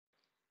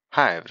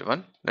Hi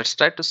everyone, let's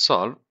try to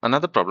solve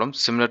another problem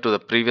similar to the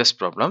previous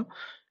problem.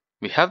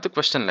 We have the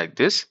question like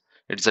this.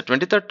 It's the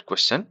 23rd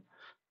question.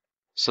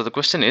 So the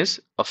question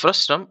is, a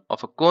frustum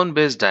of a cone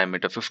base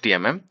diameter 50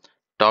 mm,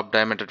 top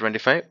diameter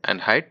 25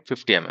 and height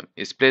 50 mm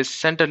is placed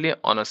centrally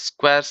on a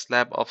square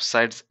slab of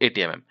sides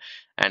 80 mm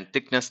and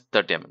thickness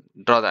 30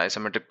 mm. Draw the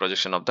isometric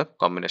projection of the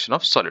combination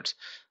of solids.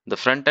 The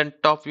front and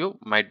top view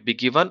might be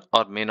given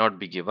or may not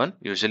be given.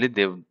 Usually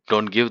they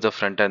don't give the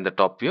front and the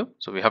top view,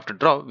 so we have to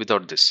draw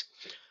without this.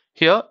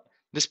 Here,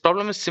 this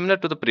problem is similar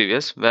to the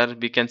previous, where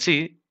we can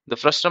see the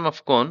frustum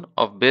of cone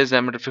of base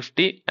diameter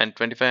 50 and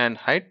 25 and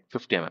height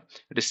 50 mm.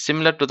 It is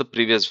similar to the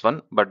previous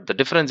one, but the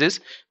difference is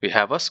we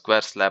have a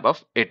square slab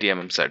of 80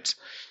 mm sides.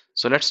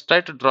 So let's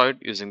try to draw it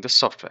using the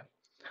software.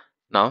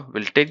 Now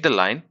we'll take the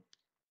line.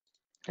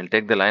 We'll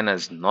take the line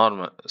as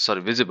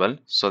visible,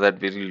 so that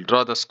we will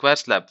draw the square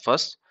slab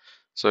first.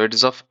 So it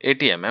is of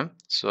 80 mm.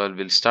 So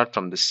we'll start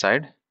from this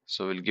side.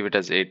 So we'll give it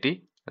as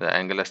 80, the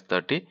angle as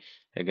 30,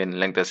 again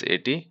length as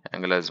 80,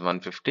 angle as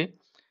 150,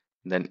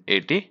 then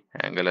 80,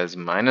 angle as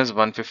minus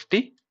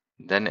 150,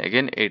 then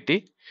again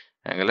 80,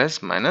 angle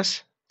as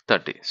minus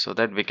 30, so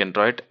that we can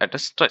draw it at a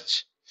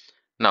stretch.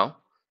 Now,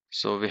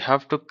 so we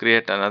have to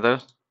create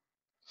another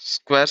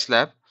square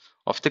slab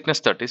of thickness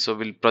 30. So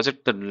we'll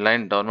project the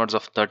line downwards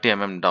of 30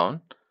 mm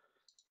down.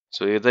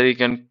 So either you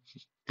can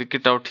click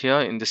it out here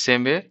in the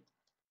same way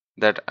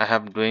that I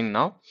have doing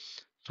now.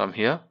 From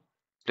here,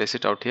 place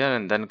it out here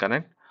and then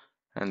connect,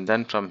 and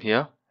then from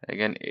here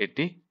again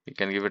 80, you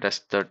can give it as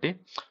 30,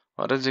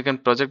 or else you can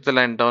project the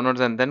line downwards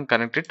and then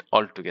connect it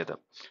all together.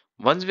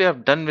 Once we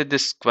have done with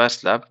this square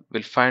slab,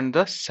 we'll find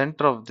the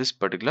center of this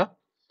particular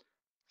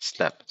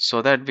slab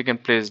so that we can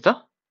place the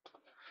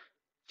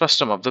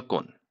frustum of the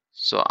cone.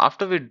 So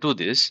after we do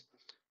this,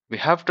 we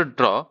have to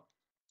draw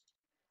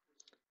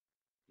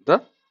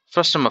the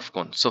frustum of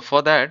cone. So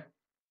for that,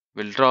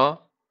 we'll draw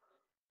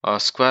a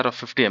square of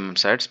 50 mm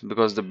sides,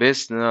 because the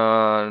base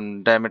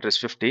diameter is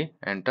 50.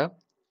 Enter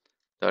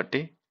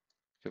 30,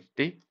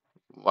 50,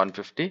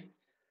 150,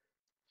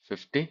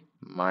 50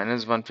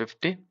 minus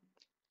 150,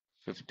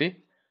 50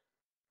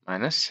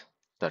 minus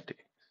 30.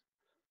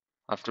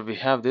 After we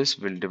have this,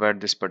 we'll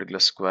divide this particular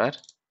square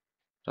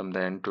from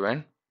the end to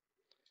end.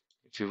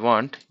 If you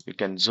want, you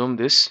can zoom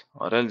this,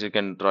 or else you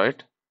can draw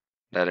it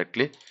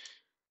directly.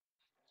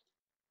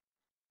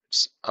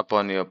 It's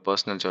upon your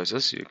personal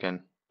choices. You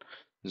can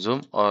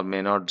zoom or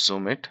may not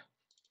zoom it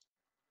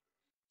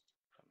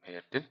from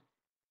here till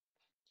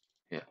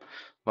here.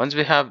 Once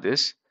we have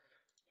this,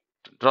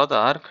 to draw the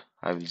arc,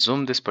 I will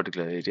zoom this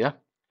particular area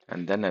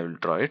and then I will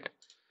draw it.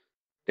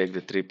 Take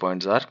the 3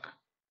 points arc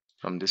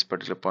from this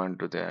particular point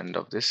to the end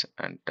of this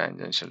and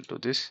tangential to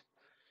this.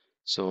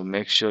 So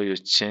make sure you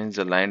change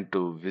the line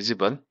to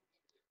visible.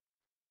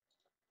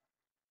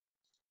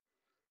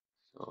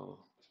 So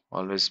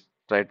always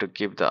try to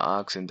keep the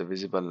arcs in the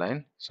visible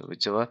line. So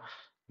whichever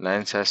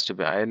lines has to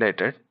be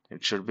highlighted,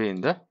 it should be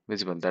in the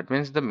visible. That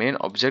means the main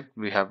object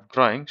we have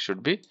drawing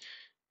should be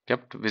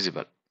kept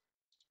visible.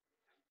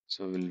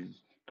 So we'll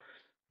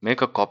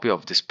make a copy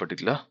of this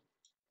particular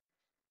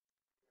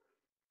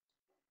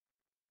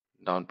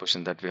down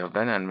portion that we have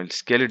done, and we'll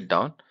scale it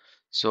down.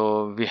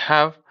 So we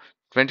have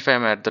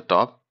 25 at the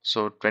top,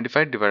 so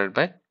 25 divided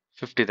by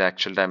 50, the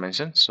actual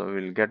dimension. So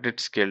we'll get it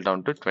scaled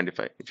down to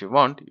 25. If you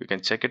want, you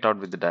can check it out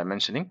with the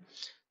dimensioning.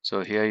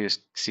 So here you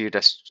see it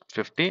as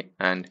 50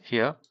 and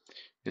here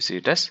you see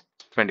it as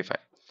 25.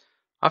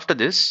 After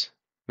this,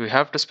 we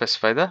have to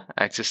specify the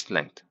axis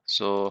length.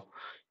 So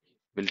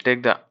we'll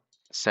take the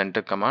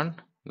center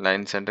command,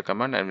 line center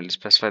command, and we'll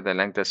specify the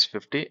length as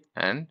 50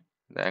 and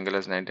the angle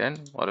as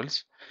 90, or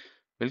else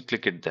we'll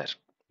click it there.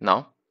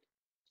 Now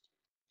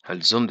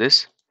I'll zoom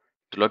this.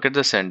 To locate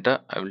the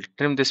center, I will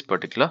trim this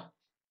particular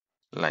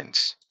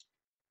lines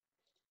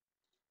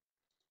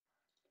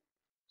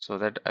so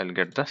that I'll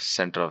get the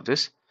center of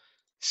this.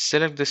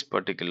 Select this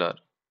particular.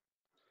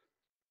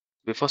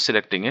 Before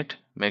selecting it,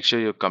 make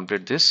sure you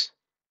complete this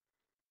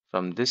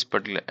from this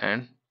particular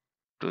end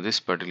to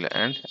this particular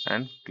end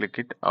and click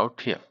it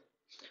out here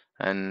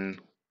and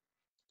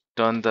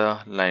turn the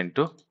line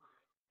to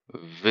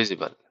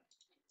visible.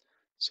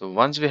 So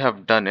once we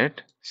have done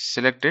it,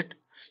 select it,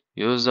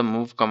 use the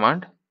move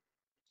command,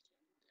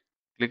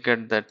 click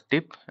at the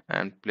tip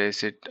and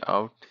place it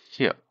out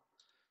here.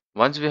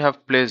 Once we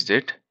have placed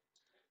it,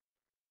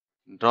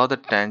 draw the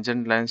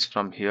tangent lines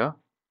from here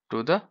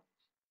to the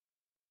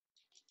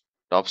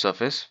top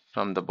surface,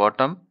 from the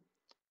bottom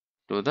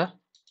to the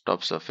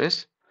top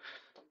surface.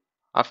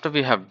 After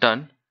we have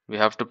done, we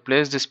have to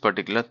place this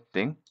particular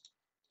thing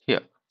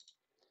here.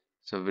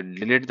 So we'll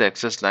delete the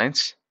excess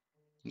lines,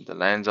 the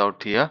lines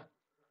out here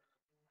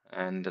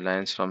and the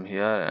lines from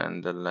here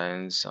and the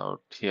lines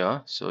out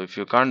here. So if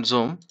you can't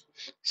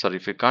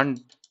if you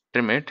can't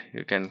trim it,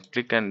 you can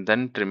click and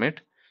then trim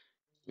it.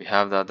 We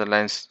have the other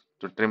lines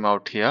to trim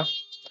out here,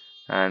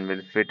 and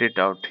we'll fit it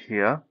out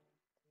here,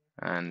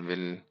 and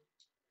we'll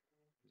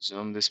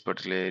zoom this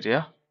particular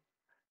area,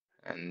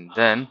 and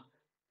then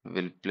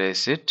we'll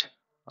place it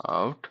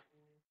out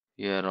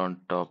here on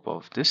top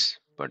of this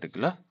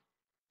particular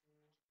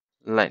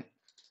line,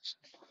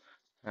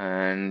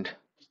 and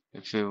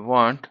if we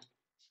want,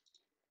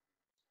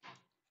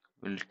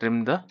 we'll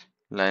trim the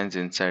lines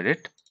inside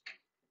it.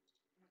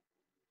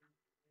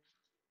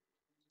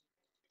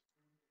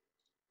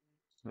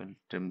 We'll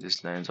trim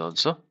these lines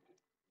also,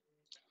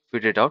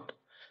 fit it out,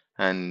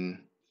 and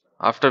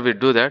after we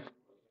do that,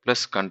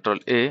 press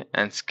Ctrl A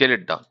and scale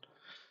it down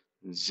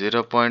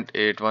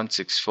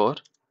 0.8164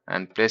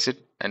 and place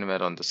it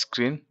anywhere on the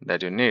screen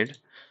that you need.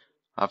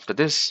 After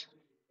this,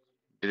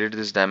 delete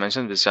these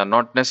dimensions which are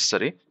not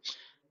necessary.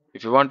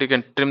 If you want, you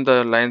can trim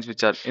the lines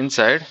which are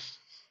inside,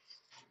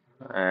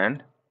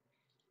 and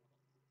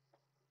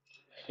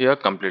here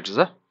completes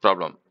the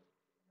problem.